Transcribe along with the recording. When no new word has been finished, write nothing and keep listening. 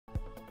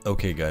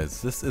Okay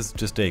guys, this is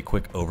just a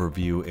quick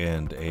overview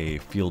and a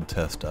field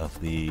test of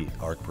the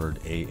Arkbird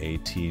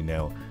AAT.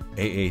 Now,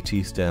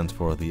 AAT stands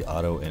for the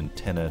Auto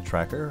Antenna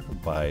Tracker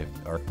by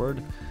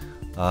Arkbird.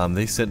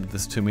 They sent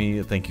this to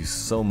me, thank you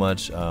so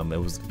much. It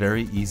was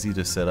very easy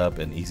to set up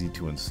and easy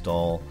to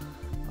install.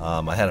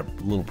 I had a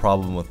little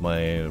problem with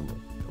my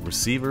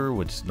receiver,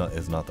 which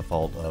is not the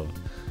fault of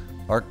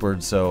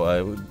Arkbird,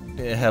 so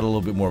it had a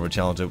little bit more of a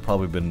challenge. It would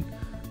probably been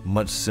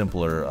much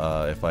simpler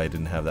if I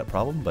didn't have that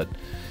problem, but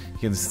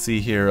you can see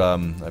here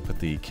I put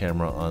the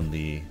camera on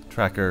the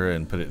tracker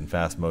and put it in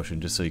fast motion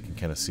just so you can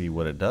kind of see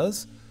what it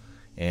does.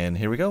 And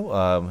here we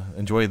go.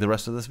 Enjoy the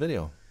rest of this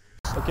video.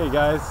 Okay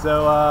guys,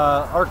 so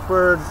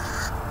Arkbird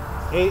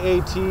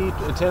AAT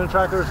antenna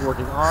tracker is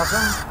working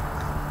awesome.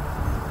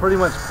 Pretty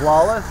much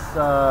flawless.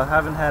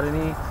 Haven't had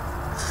any,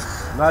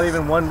 not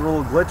even one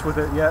little glitch with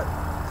it yet.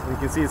 You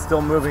can see it's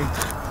still moving.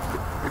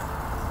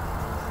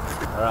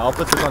 Alright, I'll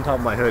put this on top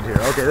of my hood here.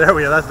 Okay, there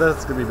we go.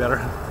 That's gonna be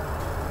better.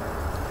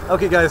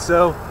 Okay guys,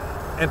 so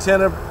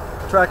antenna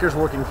tracker's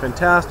working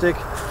fantastic.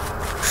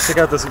 Check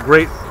out this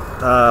great,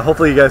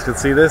 hopefully you guys can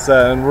see this,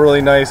 and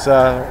really nice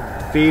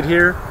feed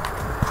here.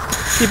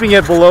 Keeping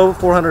it below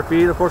 400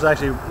 feet, of course,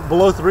 actually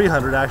below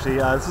 300 actually.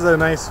 This is a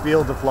nice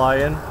field to fly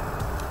in.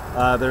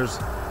 There's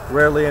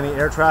rarely any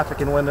air traffic,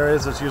 and when there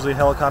is, it's usually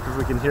helicopters.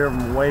 We can hear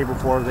them way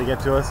before they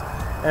get to us.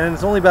 And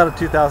it's only about a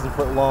 2,000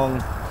 foot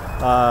long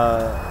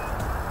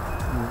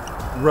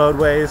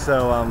roadway,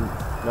 so,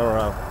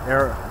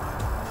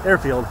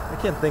 airfield. I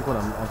can't think when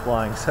I'm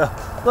flying, so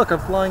look, I'm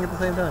flying at the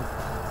same time.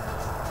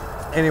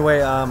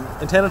 Anyway,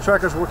 antenna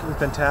tracker's working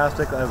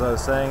fantastic. As I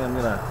was saying, I'm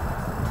gonna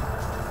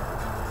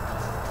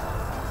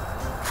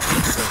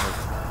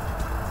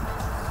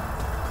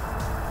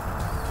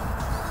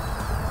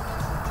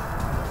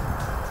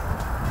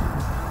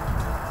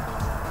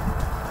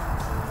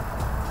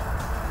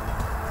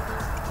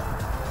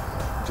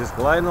just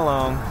gliding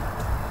along.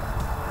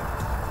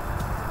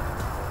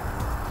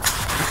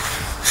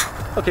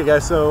 Okay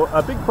guys, so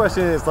a big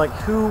question is like,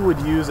 who would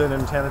use an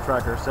antenna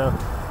tracker? So,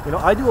 you know,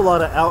 I do a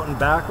lot of out and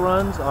back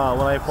runs when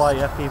I fly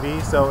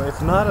FPV, so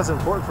it's not as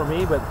important for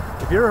me, but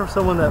if you're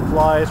someone that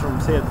flies from,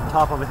 say, at the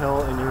top of a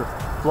hill and you're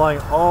flying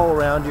all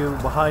around you,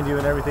 behind you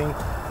and everything,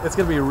 it's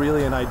going to be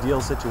really an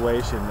ideal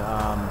situation.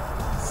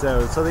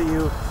 So that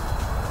you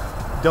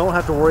don't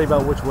have to worry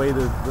about which way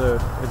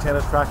the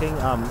antenna's tracking.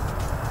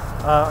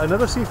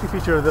 Another safety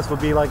feature of this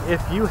would be like,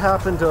 if you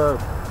happen to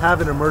have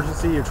an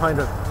emergency, you're trying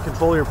to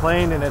control your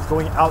plane and it's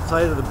going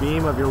outside of the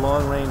beam of your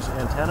long-range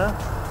antenna,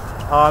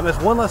 it's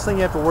one less thing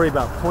you have to worry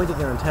about pointing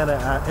your antenna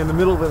at in the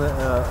middle of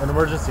an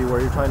emergency where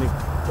you're trying to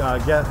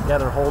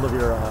gather hold of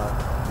your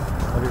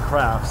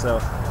craft. So,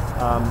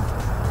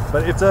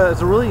 but it's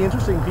a really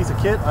interesting piece of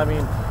kit. I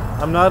mean,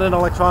 I'm not an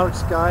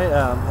electronics guy,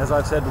 as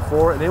I've said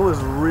before, and it was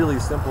really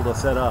simple to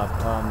set up.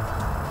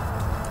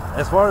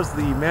 As far as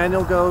the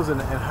manual goes and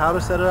how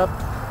to set it up,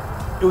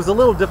 it was a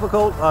little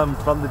difficult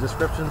from the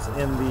descriptions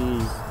in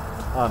the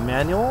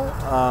manual,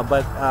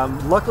 but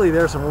luckily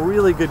there's some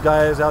really good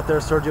guys out there,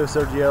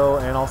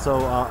 Sergio, and also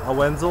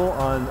Wenzel,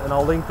 and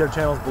I'll link their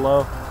channels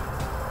below,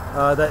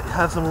 that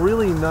have some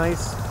really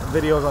nice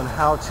videos on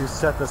how to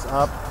set this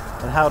up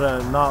and how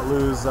to not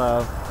lose,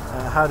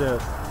 how to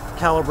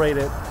calibrate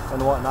it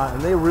and whatnot,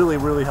 and they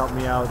really helped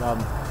me out.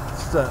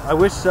 I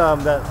wish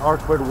that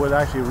Arkbird would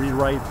actually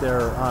rewrite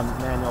their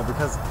manual,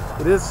 because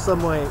it is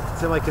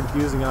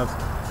semi-confusing of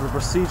the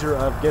procedure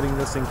of getting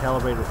this thing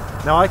calibrated.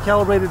 Now, I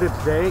calibrated it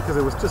today because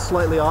it was just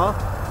slightly off.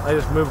 I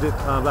just moved it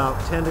about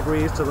 10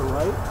 degrees to the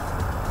right,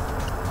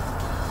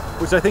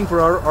 which I think for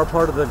our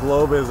part of the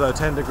globe is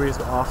 10 degrees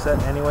to offset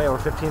anyway, or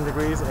 15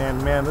 degrees,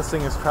 and man, this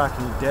thing is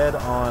tracking dead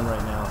on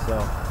right now.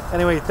 So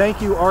anyway,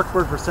 thank you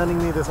Arkbird for sending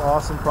me this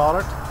awesome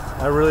product.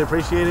 I really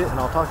appreciate it, and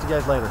I'll talk to you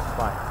guys later.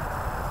 Bye.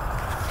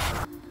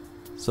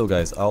 So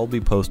guys, I'll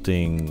be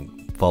posting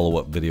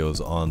follow-up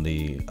videos on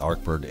the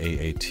Arkbird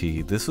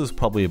AAT. This is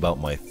probably about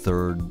my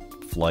third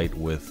flight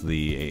with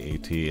the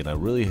AAT, and I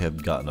really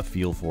have gotten a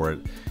feel for it.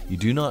 You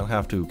do not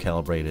have to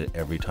calibrate it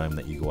every time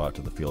that you go out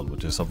to the field,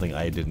 which is something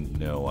I didn't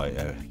know. I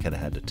kind of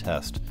had to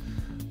test.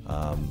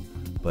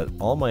 But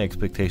all my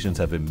expectations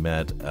have been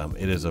met.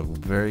 It is a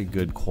very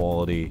good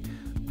quality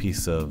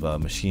piece of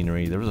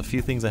machinery. There was a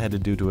few things I had to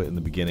do to it in the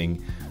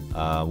beginning,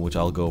 which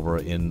I'll go over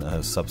in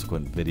a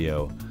subsequent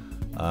video.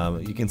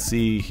 You can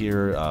see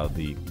here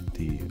the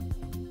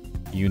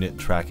unit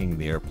tracking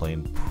the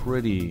airplane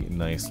pretty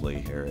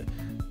nicely here.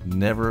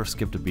 Never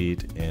skipped a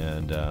beat,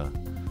 and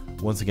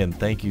once again,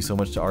 thank you so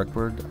much to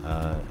Arkbird,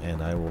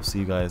 and I will see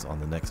you guys on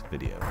the next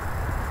video.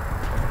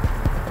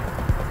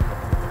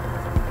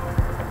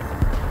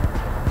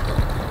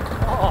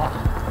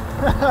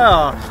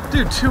 Oh,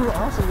 dude, 2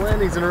 awesome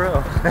landings in a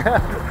row.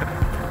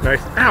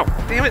 Nice. Ow,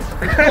 damn it.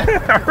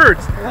 That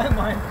hurts.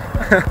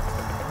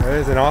 That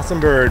is an awesome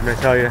bird, I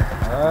tell you.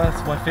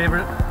 It's my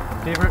favorite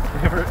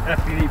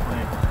FPV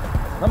plane.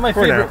 Not my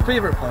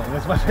favorite plane.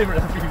 It's my favorite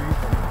FPV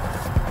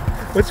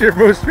plane. What's your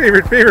most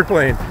favorite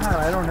plane? God,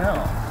 I don't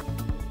know.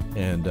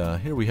 And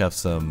here we have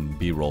some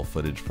B-roll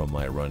footage from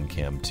my Run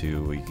Cam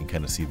 2. You can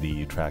kind of see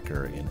the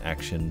tracker in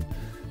action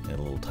and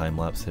a little time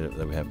lapse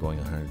that we have going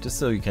on here, just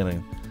so you kind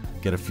of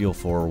get a feel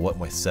for what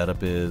my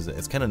setup is.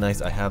 It's kind of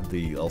nice. I have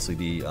the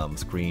LCD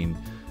screen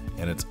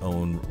and its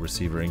own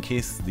receiver in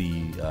case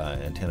the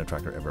antenna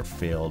tracker ever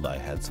failed. I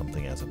had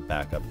something as a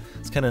backup.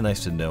 It's kind of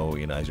nice to know,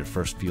 you know, as you're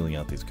first feeling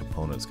out these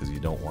components, because you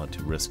don't want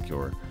to risk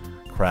your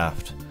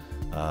craft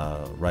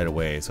right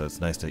away. So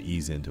it's nice to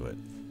ease into it.